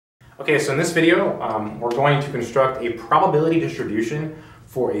Okay, so in this video, we're going to construct a probability distribution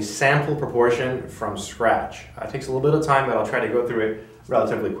for a sample proportion from scratch. It takes a little bit of time, but I'll try to go through it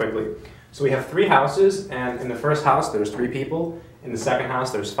relatively quickly. So we have 3 houses, and in the first house there's 3 people, in the second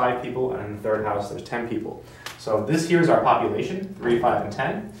house there's 5 people, and in the third house there's 10 people. So this here is our population, 3, 5, and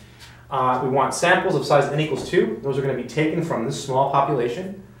 10. We want samples of size n equals 2. Those are going to be taken from this small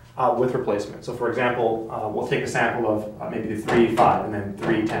population with replacement. So for example, we'll take a sample of maybe 3, 5, and then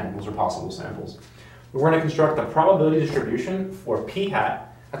 3, 10. Those are possible samples. We're going to construct the probability distribution for p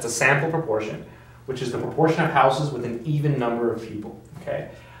hat. That's a sample proportion, which is the proportion of houses with an even number of people. Okay.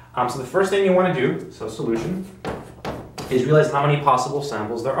 So the first thing you want to do, so solution, is realize how many possible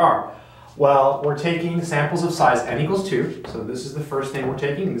samples there are. Well, we're taking samples of size n equals 2. So this is the first thing we're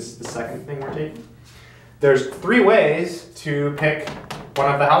taking. This is the second thing we're taking. There's 3 ways to pick one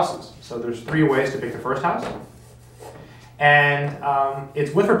of the houses. So there's 3 ways to pick the first house. And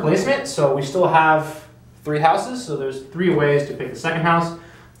it's with replacement, so we still have 3 houses. So there's 3 ways to pick the second house.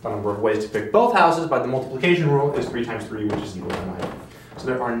 The number of ways to pick both houses by the multiplication rule is 3 times 3, which is equal to 9. So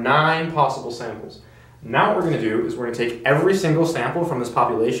there are 9 possible samples. Now what we're going to do is we're going to take every single sample from this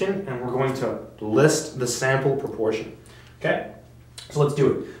population and we're going to list the sample proportion. Okay? So let's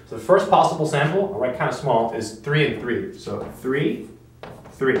do it. So the first possible sample, I'll write kind of small, is 3 and 3. So 3,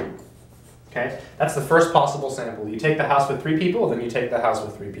 3. Okay? That's the first possible sample. You take the house with 3 people, then you take the house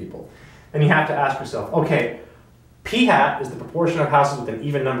with 3 people. Then you have to ask yourself, okay, p hat is the proportion of houses with an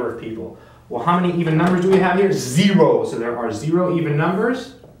even number of people. Well, how many even numbers do we have here? 0. So there are 0 even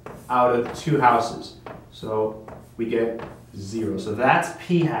numbers out of 2 houses. So we get 0. So that's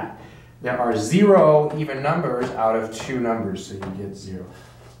p hat. There are 0 even numbers out of 2 numbers, so you get 0.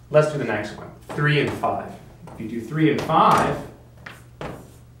 Let's do the next one, 3 and 5. If you do 3 and 5,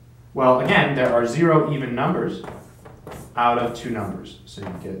 well, again, there are 0 even numbers out of 2 numbers, so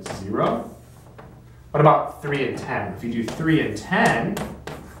you get 0. What about 3 and 10? If you do 3 and 10,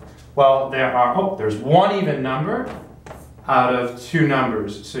 well, there's 1 even number out of 2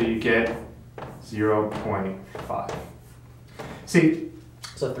 numbers, so you get 0.5. See,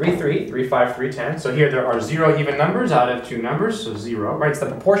 so 3, 3, 3, 5, 3, 10. So here there are 0 even numbers out of 2 numbers, so 0, right? It's the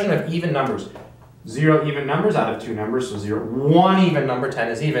proportion of even numbers. 0 even numbers out of 2 numbers, so 0. 1 even number, 10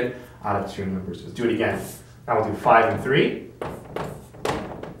 is even, out of 2 numbers. Let's do it again. Now we'll do 5 and 3.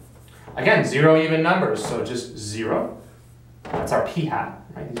 Again, 0 even numbers, so just 0. That's our p hat,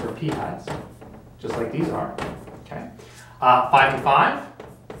 right? These are p hats, just like these are. Okay. 5 and 5.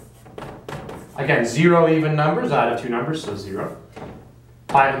 Again, 0 even numbers out of 2 numbers, so 0.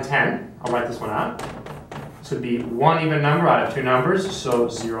 5 and 10, I'll write this one out. This would be 1 even number out of 2 numbers, so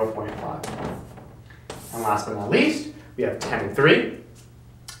 0.5. And last but not least, we have 10 and 3.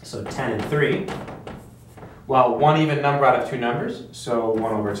 So 10 and 3. Well, 1 even number out of 2 numbers, so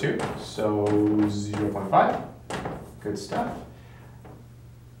 1 over 2, so 0.5. Good stuff.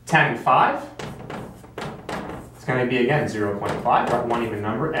 10 and 5. It's going to be, again, 0.5, right? 1 even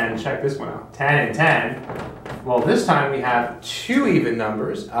number. And check this one out. 10 and 10. Well, this time we have 2 even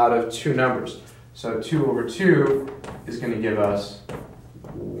numbers out of 2 numbers. So 2 over 2 is going to give us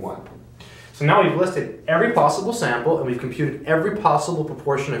 1. So now we've listed every possible sample and we've computed every possible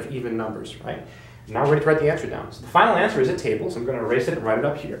proportion of even numbers, right? Now we're ready to write the answer down. So the final answer is a table, so I'm going to erase it and write it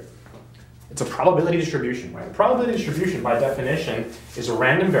up here. It's a probability distribution, right? A probability distribution, by definition, is a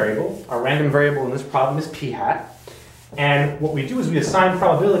random variable. Our random variable in this problem is p hat. And what we do is we assign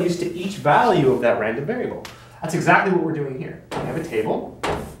probabilities to each value of that random variable. That's exactly what we're doing here. We have a table.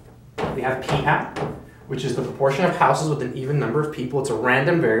 We have p hat, which is the proportion of houses with an even number of people. It's a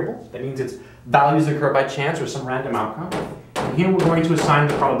random variable. That means its values occur by chance or some random outcome. And here we're going to assign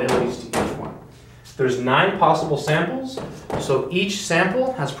the probabilities to each one. There's 9 possible samples, so each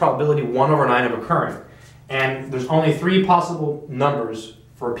sample has probability 1 over 9 of occurring. And there's only 3 possible numbers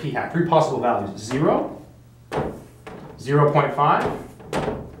for p hat, 3 possible values, 0, 0.5,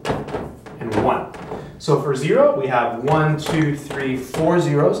 and 1. So for 0, we have 1, 2, 3, 4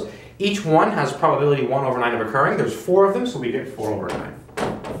 zeros. Each one has probability 1 over 9 of occurring. There's 4 of them, so we get 4 over 9.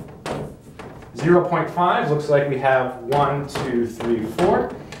 0.5 looks like we have 1, 2, 3,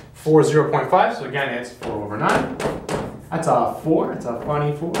 4. 4 is 0.5, so again it's 4 over 9. That's a 4, it's a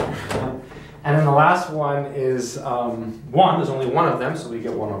funny 4. And then the last one is 1, there's only 1 of them, so we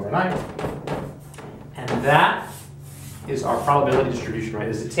get 1 over 9. And that is our probability distribution, right?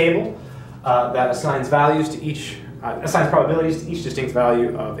 It's a table that assigns values to each, assigns probabilities to each distinct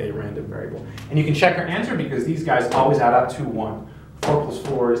value of a random variable. And you can check your answer because these guys always add up to 1. 4 plus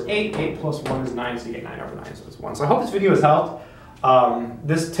 4 is 8, 8 plus 1 is 9, so you get 9 over 9, so it's 1. So I hope this video has helped.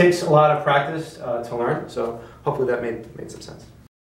 This takes a lot of practice to learn, so hopefully that made some sense.